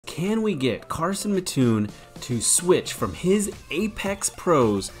can we get Carson Mattoon to switch from his Apex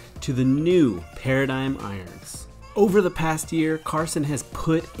Pros to the new Paradigm irons? Over the past year, Carson has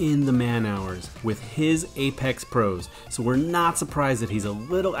put in the man hours with his Apex Pros, so we're not surprised that he's a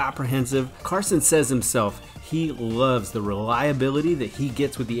little apprehensive. Carson says himself he loves the reliability that he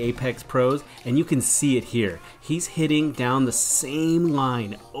gets with the Apex Pros, and you can see it here. He's hitting down the same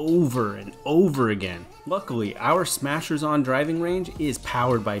line over and over again. Luckily, our Smashers On driving range is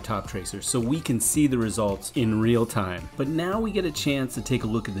powered by Top Tracer, so we can see the results in real time. But now we get a chance to take a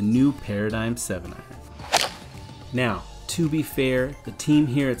look at the new Paradigm 7 iron. Now, to be fair, the team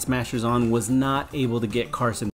here at Smashers On was not able to get Carson